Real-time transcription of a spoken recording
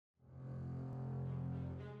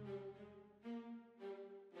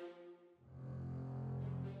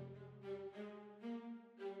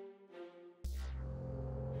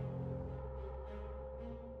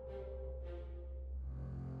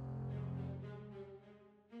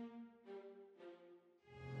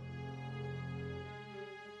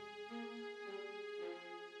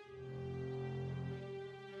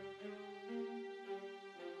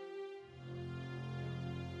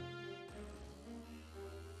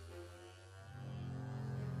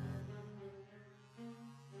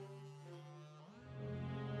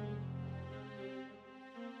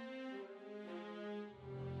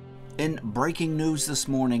In breaking news this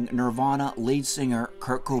morning, Nirvana lead singer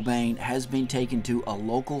Kurt Cobain has been taken to a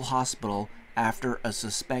local hospital after a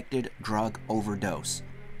suspected drug overdose.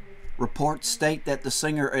 Reports state that the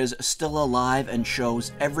singer is still alive and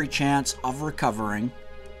shows every chance of recovering.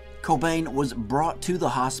 Cobain was brought to the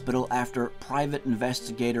hospital after private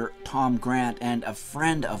investigator Tom Grant and a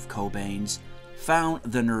friend of Cobain's found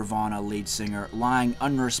the Nirvana lead singer lying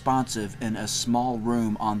unresponsive in a small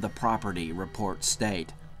room on the property, reports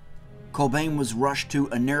state. Cobain was rushed to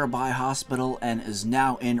a nearby hospital and is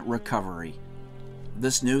now in recovery.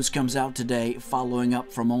 This news comes out today following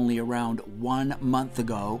up from only around 1 month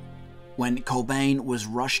ago when Cobain was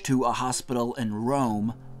rushed to a hospital in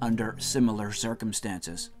Rome under similar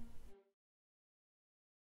circumstances.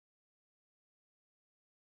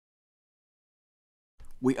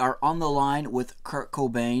 We are on the line with Kurt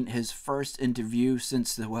Cobain, his first interview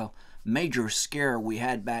since the, major scare we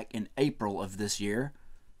had back in April of this year.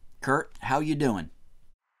 Kurt, how you doing?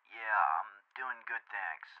 Yeah, I'm doing good,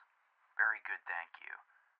 thanks. Very good, thank you.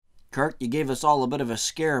 Kurt, you gave us all a bit of a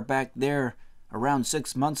scare back there around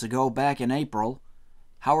 6 months ago, back in April.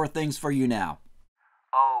 How are things for you now?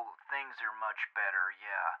 Oh, things are much better,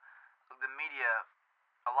 yeah. The media,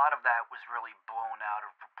 a lot of that was really blown out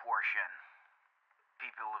of proportion.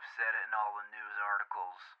 People have said it in all the news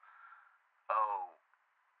articles. Oh,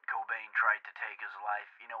 Cobain tried to take his life.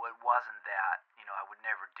 It wasn't that. I would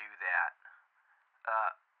never do that.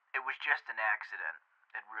 It was just an accident.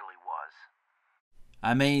 It really was.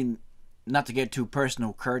 I mean, not to get too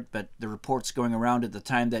personal, Kurt, but the reports going around at the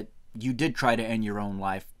time that you did try to end your own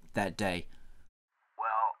life that day.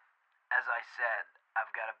 Well, as I said,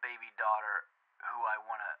 I've got a baby daughter who I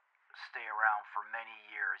want to stay around for many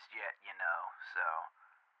years yet, so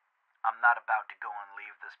I'm not about to go and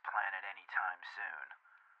leave this planet anytime soon.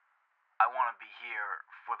 I want to be here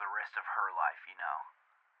for the rest of her life,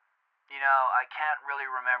 I can't really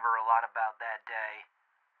remember a lot about that day.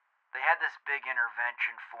 They had this big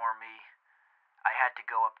intervention for me. I had to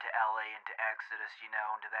go up to LA into Exodus,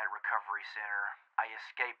 into that recovery center. I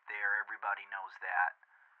escaped there, everybody knows that.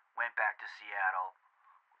 Went back to Seattle.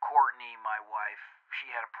 Courtney, my wife,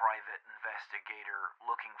 she had a private investigator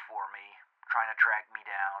looking for me, trying to track me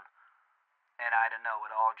down. And I don't know,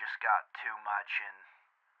 it all just got too much, and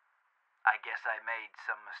I guess I made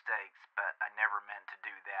some mistakes, but I never meant to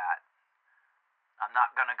do that. I'm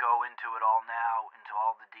not going to go into it all now, into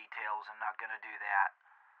all the details. I'm not going to do that.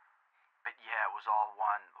 But yeah, it was all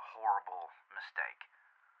one horrible mistake.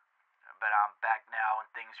 But I'm back now and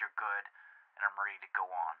things are good and I'm ready to go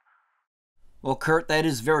on. Well, Kurt, that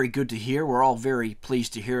is very good to hear. We're all very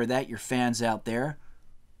pleased to hear that, your fans out there.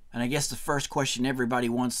 And I guess the first question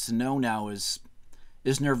everybody wants to know now is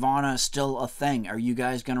Nirvana still a thing? Are you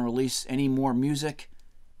guys going to release any more music?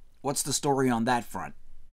 What's the story on that front?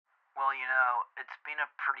 Well, it's been a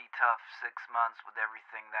pretty tough 6 months with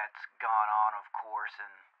everything that's gone on, of course,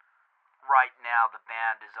 and right now the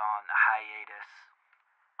band is on hiatus.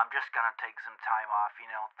 I'm just gonna take some time off,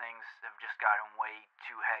 things have just gotten way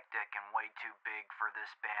too hectic and way too big for this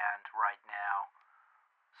band right now.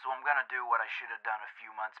 So I'm gonna do what I should have done a few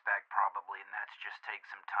months back probably, and that's just take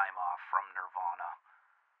some time off from Nirvana.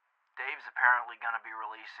 Dave's apparently gonna be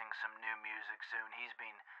releasing some new music soon. He's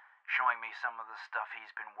been showing me some of the stuff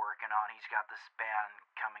he's been working on. He's got this band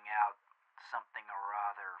coming out, something or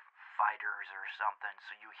other, Fighters or something,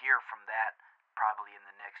 so you hear from that probably in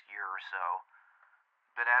the next year or so.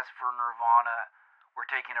 But as for Nirvana, we're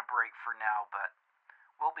taking a break for now, but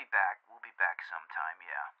we'll be back sometime,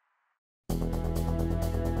 yeah.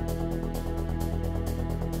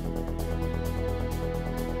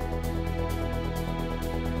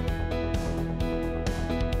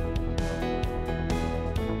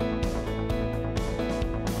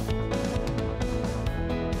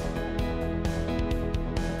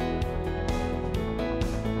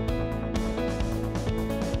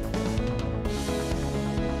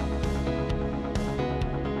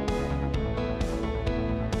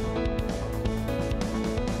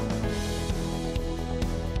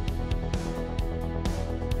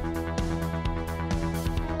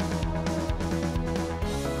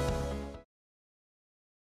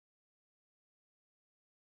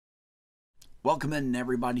 Welcome in,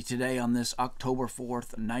 everybody, today on this October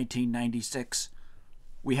 4th, 1996.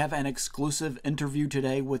 We have an exclusive interview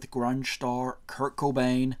today with grunge star Kurt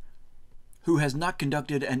Cobain, who has not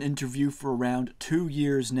conducted an interview for around 2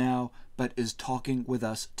 years now, but is talking with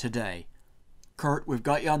us today. Kurt, we've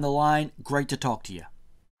got you on the line. Great to talk to you.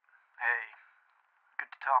 Hey,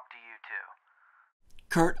 good to talk to you too.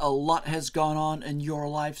 Kurt, a lot has gone on in your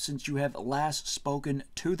life since you have last spoken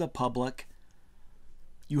to the public.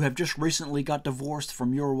 You have just recently got divorced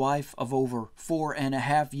from your wife of over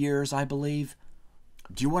 4.5 years, I believe.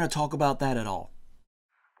 Do you want to talk about that at all?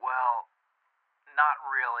 Well, not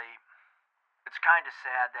really. It's kind of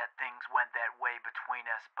sad that things went that way between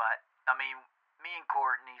us, but, I mean, me and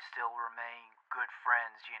Courtney still remain good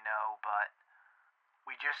friends, but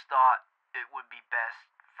we just thought it would be best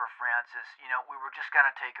for Francis. We were just going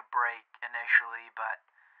to take a break initially, but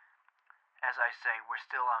as I say, we're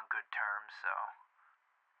still on good terms, so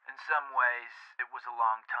in some ways it was a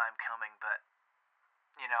long time coming, but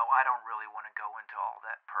I don't really want to go into all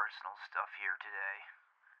that personal stuff here today.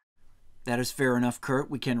 That is fair enough, Kurt.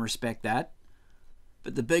 We can respect that.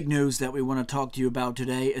 But the big news that we want to talk to you about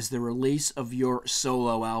today is the release of your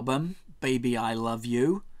solo album, Baby I Love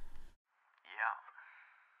You. Yeah.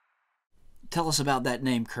 Tell us about that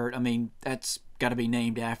name, Kurt. I mean, that's got to be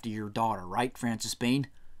named after your daughter, right, Frances Bean?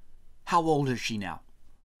 How old is she now?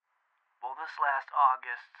 Well, this last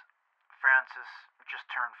August, Frances just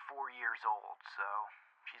turned 4 years old, so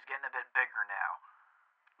she's getting a bit bigger now.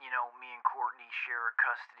 Me and Courtney share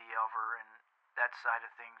custody of her, and that side of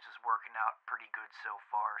things is working out pretty good so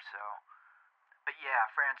far, so. But yeah,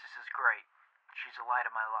 Frances is great. She's the light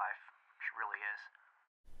of my life. She really is.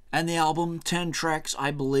 And the album, 10 tracks, I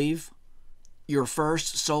believe. Your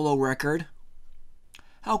first solo record.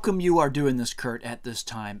 How come you are doing this, Kurt, at this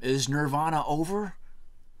time? Is Nirvana over?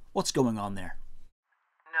 What's going on there?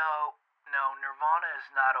 No, Nirvana is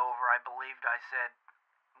not over. I believed I said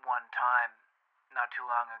one time, not too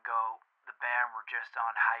long ago, the band were just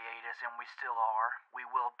on hiatus, and we still are. We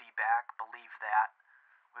will be back, believe that.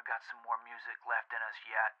 We've got some more music left in us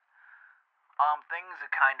yet. Things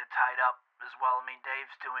are kind of tied up as well. I mean,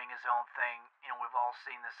 Dave's doing his own thing. We've all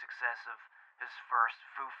seen the success of his first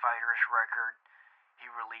Foo Fighters record he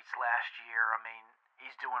released last year. I mean,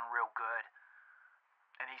 he's doing real good.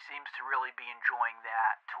 And he seems to really be enjoying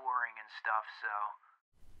that, touring and stuff, so.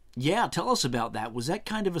 Yeah, tell us about that. Was that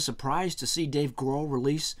kind of a surprise to see Dave Grohl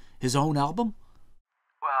release his own album?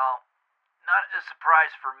 Well, not a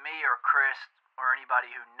surprise for me or Chris or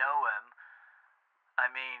anybody who know him.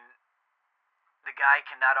 I mean, the guy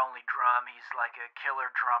can not only drum, he's like a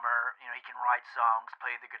killer drummer. He can write songs,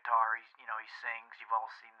 play the guitar, he sings. You've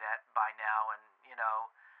all seen that by now. And,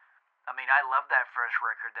 I mean, I love that first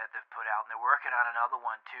record that they've put out, and they're working on another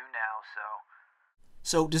one too now, so.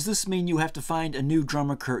 So does this mean you have to find a new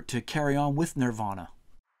drummer, Kurt, to carry on with Nirvana?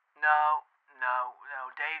 No.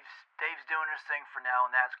 Dave's doing his thing for now,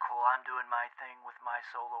 and that's cool. I'm doing my thing with my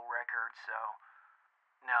solo record, so.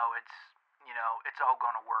 No, it's all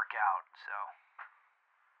gonna work out, so.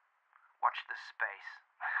 Watch this space.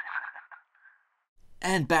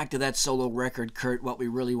 And back to that solo record, Kurt, what we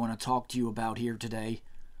really want to talk to you about here today,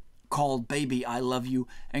 called Baby I Love You.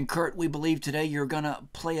 And Kurt, we believe today you're going to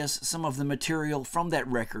play us some of the material from that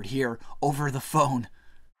record here over the phone.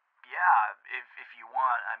 Yeah, if you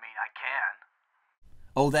want. I mean, I can.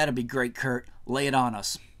 Oh, that'd be great, Kurt. Lay it on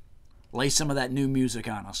us. Lay some of that new music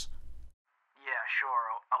on us. Yeah, sure.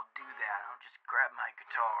 I'll do that. I'll just grab my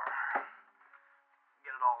guitar.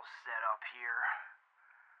 Get it all set up here.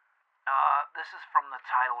 This is from the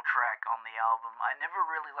title track on the album. I never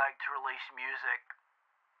really liked to release music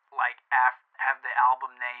have the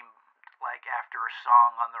album name after a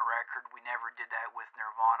song on the record. We never did that with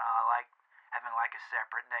Nirvana. I like having a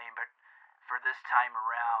separate name, but for this time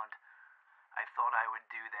around, I thought I would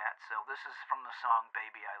do that. So this is from the song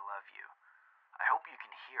Baby I Love You. I hope you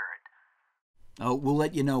can hear it. Oh, we'll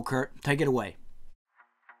let you know, Kurt. Take it away.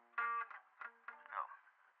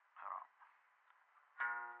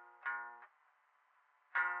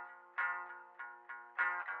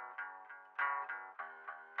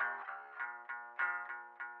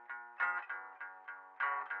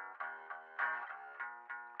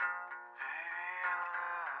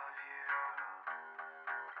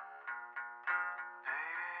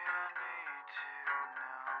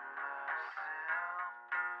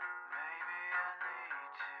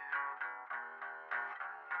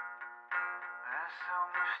 So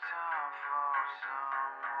much time for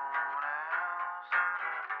someone else.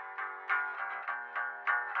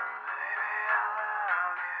 Baby, I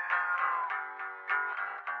love you.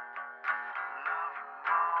 Love you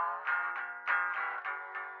more.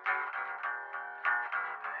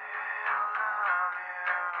 Baby, I love you.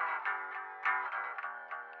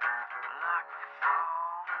 Like before.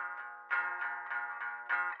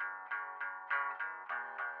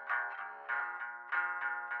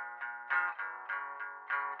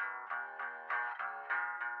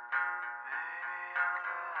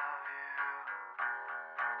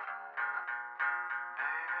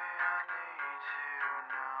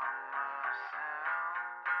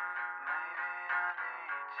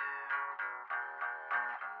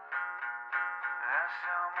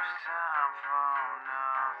 time for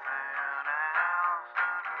nothing else.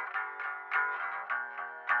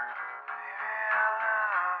 Baby, I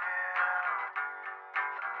love you.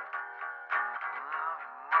 Love you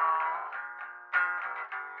more.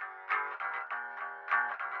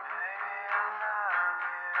 Baby, I love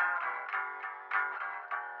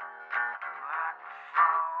you. Like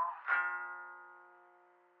before.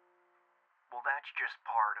 Well, that's just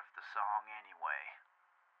part of the song anyway.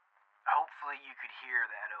 Hopefully you could hear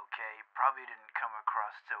that okay. Probably didn't come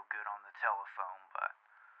across so good on the telephone, but...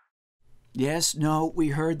 Yes, no, we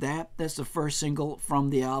heard that. That's the first single from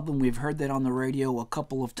the album. We've heard that on the radio a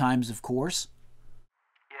couple of times, of course.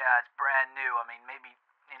 Yeah, it's brand new. I mean, maybe,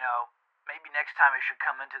 maybe next time I should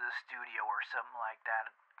come into the studio or something like that.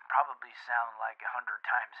 It'd probably sound like 100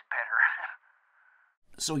 times better.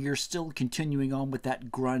 So you're still continuing on with that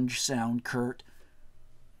grunge sound, Kurt.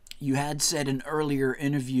 You had said in earlier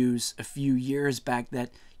interviews a few years back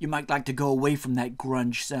that you might like to go away from that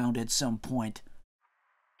grunge sound at some point.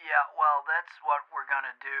 Yeah, well, that's what we're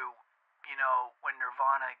gonna do. When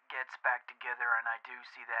Nirvana gets back together, and I do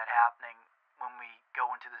see that happening when we go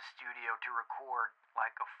into the studio to record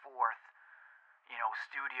like a fourth,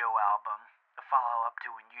 studio album, a follow-up to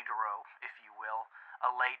In Utero, if you will,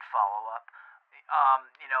 a late follow-up.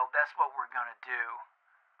 That's what we're gonna do.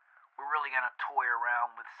 We're really going to toy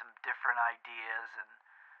around with some different ideas and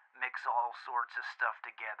mix all sorts of stuff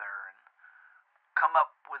together and come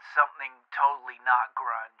up with something totally not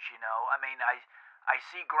grunge, I mean, I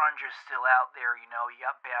see grunge is still out there, you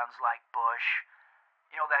got bands like Bush.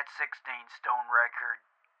 That 16 Stone record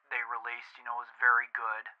they released, was very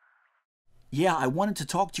good. Yeah, I wanted to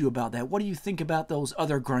talk to you about that. What do you think about those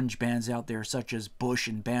other grunge bands out there, such as Bush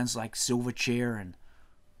and bands like Silverchair and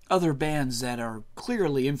other bands that are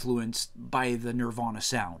clearly influenced by the Nirvana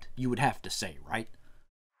sound, you would have to say, right?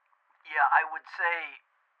 Yeah, I would say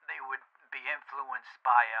they would be influenced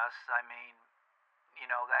by us. I mean,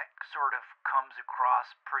 that sort of comes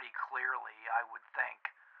across pretty clearly, I would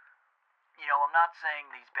think. I'm not saying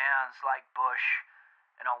these bands like Bush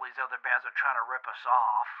and all these other bands are trying to rip us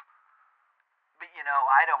off, but,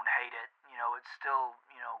 I don't hate it. It's still,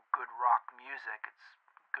 good rock music. It's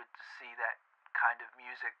good to see that kind of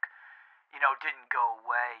music, didn't go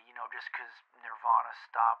away, just because Nirvana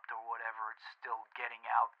stopped or whatever. It's still getting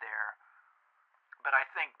out there. But I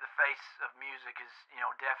think the face of music is,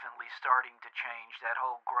 definitely starting to change. That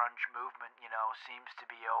whole grunge movement, seems to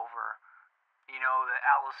be over. The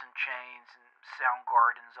Alice in Chains and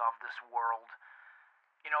Soundgardens of this world,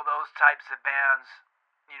 those types of bands,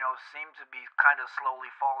 seem to be kind of slowly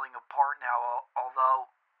falling apart now, although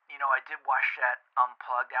I did watch that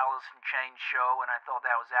Unplugged Alice in Chains show, and I thought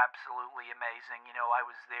that was absolutely amazing. I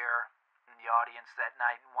was there in the audience that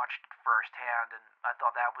night and watched it firsthand, and I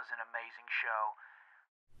thought that was an amazing show.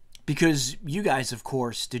 Because you guys, of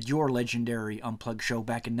course, did your legendary Unplugged show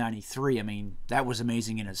back in '93. I mean, that was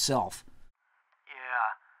amazing in itself.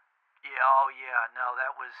 No,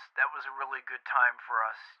 that was a really good time for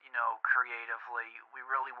us, creatively. We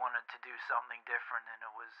really wanted to do something different, and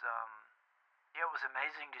it was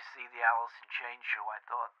amazing to see the Alice in Chains show. I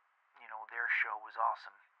thought, their show was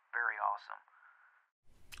awesome. Very awesome.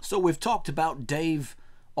 So we've talked about Dave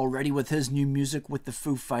already with his new music with the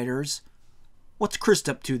Foo Fighters. What's Chris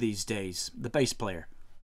up to these days, the bass player?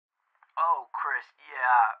 Oh, Chris,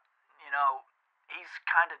 yeah. He's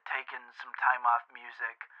kind of taken some time off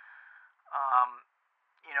music.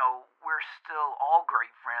 We're still all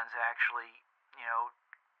great friends, actually.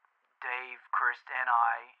 Dave, Chris, and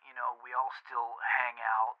I, we all still hang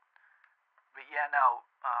out. But yeah, no,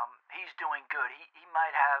 he's doing good. He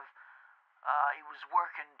might have, he was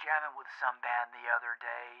jamming with some band the other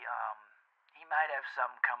day. He might have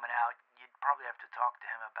something coming out. You'd probably have to talk to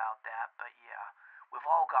him about that. But yeah, we've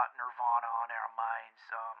all got Nirvana on our minds,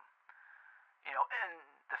 in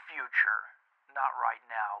the future. Not right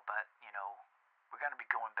now, but, we're going to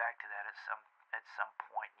be going back to that at some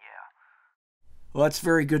point, yeah. Well, that's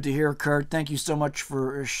very good to hear, Kurt. Thank you so much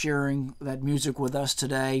for sharing that music with us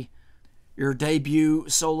today. Your debut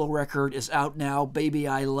solo record is out now, Baby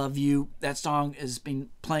I Love You. That song has been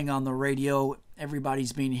playing on the radio.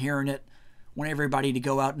 Everybody's been hearing it. I want everybody to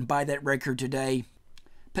go out and buy that record today.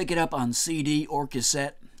 Pick it up on CD or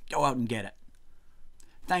cassette. Go out and get it.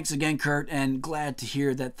 Thanks again, Kurt, and glad to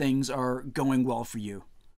hear that things are going well for you.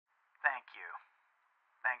 Thank you.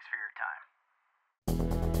 Thanks for your time.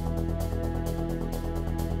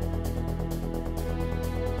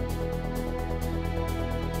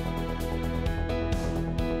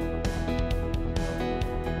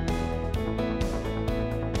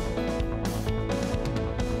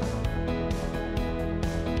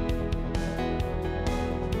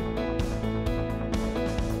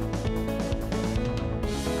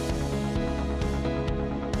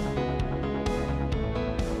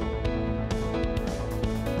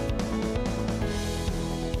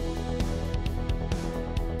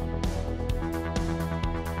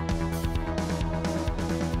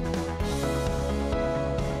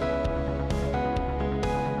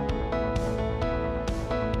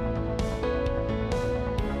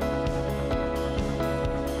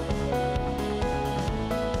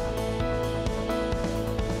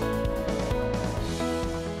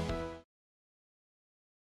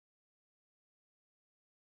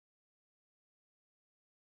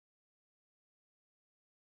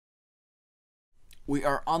 We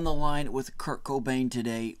are on the line with Kurt Cobain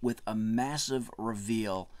today with a massive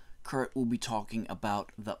reveal. Kurt will be talking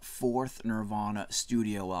about the fourth Nirvana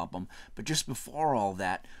studio album. But just before all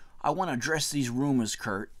that, I want to address these rumors,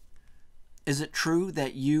 Kurt. Is it true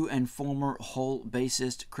that you and former Hole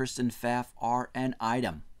bassist Kristen Pfaff are an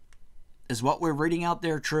item? Is what we're reading out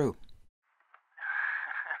there true?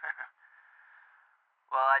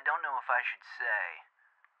 Well, I don't know if I should say.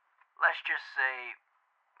 Let's just say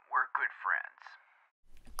we're good friends.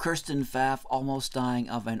 Kristen Pfaff almost dying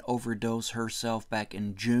of an overdose herself back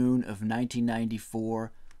in June of 1994.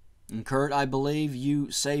 And Kurt, I believe you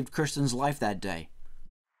saved Kristen's life that day.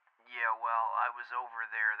 Yeah, well, I was over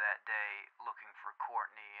there that day looking for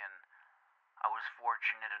Courtney, and I was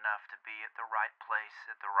fortunate enough to be at the right place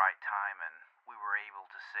at the right time, and we were able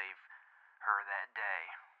to save her that day.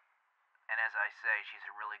 And as I say, she's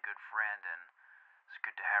a really good friend, and it's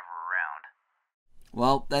good to have her around.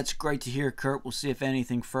 Well, that's great to hear, Kurt. We'll see if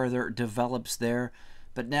anything further develops there.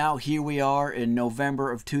 But now, here we are in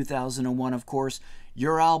November of 2001, of course.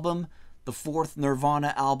 Your album, the fourth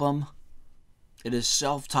Nirvana album. It is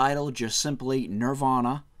self-titled, just simply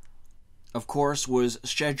Nirvana. Of course, was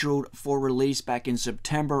scheduled for release back in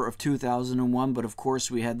September of 2001. But of course,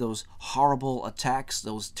 we had those horrible attacks,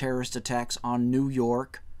 those terrorist attacks on New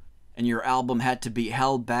York. And your album had to be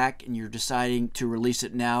held back, and you're deciding to release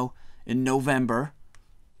it now in November.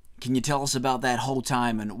 Can you tell us about that whole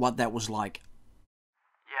time and what that was like?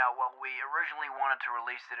 Yeah, well, we originally wanted to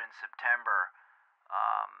release it in September.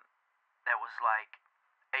 That was like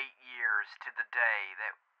 8 years to the day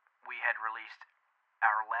that we had released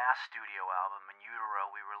our last studio album, In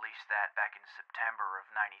Utero. We released that back in September of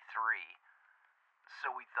 '93.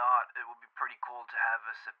 So we thought it would be pretty cool to have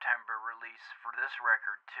a September release for this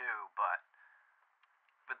record too, but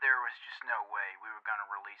there was just no way we were going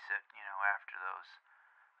to release it, after those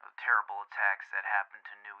terrible attacks that happened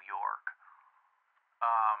to New York.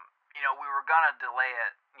 We were gonna delay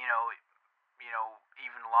it,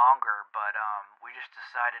 even longer, but we just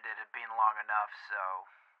decided it had been long enough, so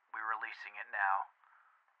we're releasing it now.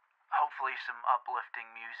 Hopefully some uplifting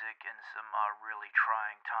music in some really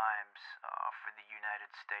trying times for the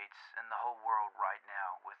United States and the whole world right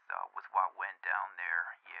now with what went down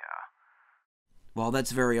there, yeah. Well,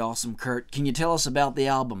 that's very awesome, Kurt. Can you tell us about the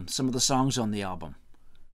album, some of the songs on the album?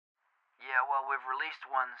 Yeah, well, we've released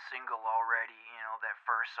one single already, that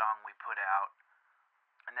first song we put out,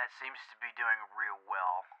 and that seems to be doing real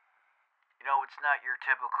well. It's not your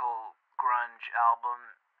typical grunge album.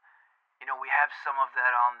 We have some of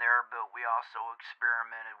that on there, but we also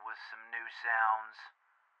experimented with some new sounds.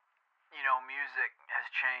 Music has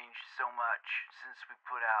changed so much since we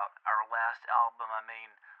put out our last album. I mean,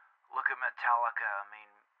 look at Metallica. I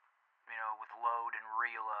mean, with Load and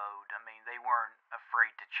Reload. I mean, they weren't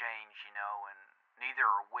afraid to change, and neither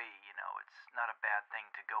are we. It's not a bad thing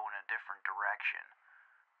to go in a different direction.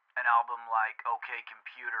 An album like OK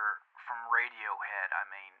Computer from Radiohead, I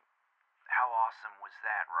mean, how awesome was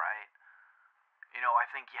that, right? I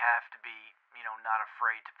think you have to be, not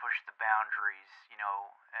afraid to push the boundaries,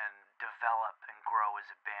 and develop and grow as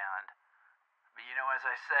a band. But, as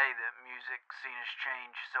I say, the music scene has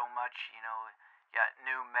changed so much, you got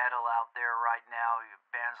new metal out there right now,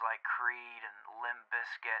 bands like Creed and Limp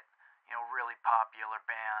Bizkit, really popular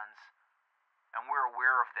bands. And we're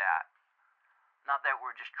aware of that. Not that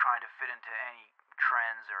we're just trying to fit into any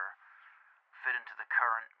trends or fit into the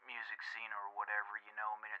current music scene or whatever,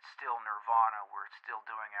 I mean, it's still Nirvana, we're still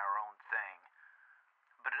doing our own thing.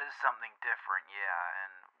 But it is something different, yeah,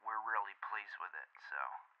 and we're really pleased with it, so.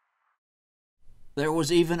 There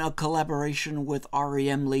was even a collaboration with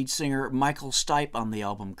REM lead singer Michael Stipe on the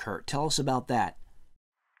album, Kurt. Tell us about that.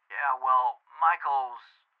 Yeah, well,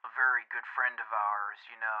 Michael's a very good friend of ours,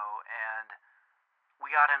 and we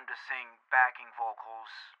got him to sing backing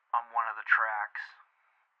vocals on one of the tracks,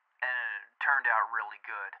 and it turned out really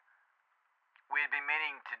good. We had been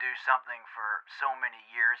meaning to do something for so many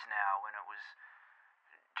years now, and it was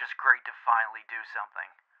just great to finally do something.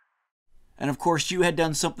 And of course, you had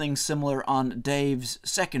done something similar on Dave's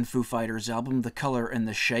second Foo Fighters album, The Color and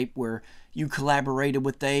the Shape, where you collaborated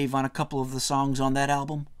with Dave on a couple of the songs on that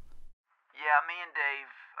album. Yeah, me and Dave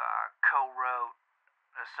co-wrote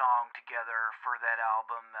a song together for that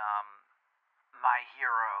album, My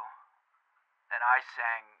Hero, and I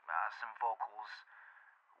sang some vocals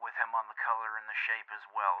with him on The Color and the Shape as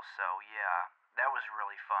well, so yeah, that was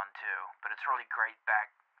really fun too. But it's really great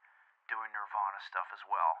back doing Nirvana stuff as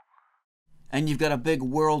well. And you've got a big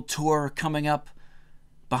world tour coming up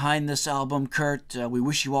behind this album, Kurt. We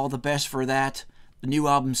wish you all the best for that. The new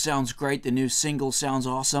album sounds great. The new single sounds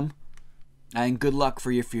awesome. And good luck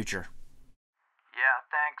for your future.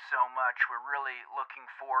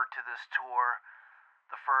 to this tour.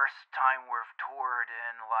 The first time we've toured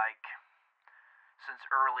in since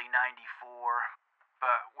early '94.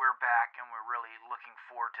 But we're back and we're really looking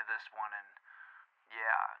forward to this one, and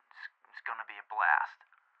yeah, it's gonna be a blast.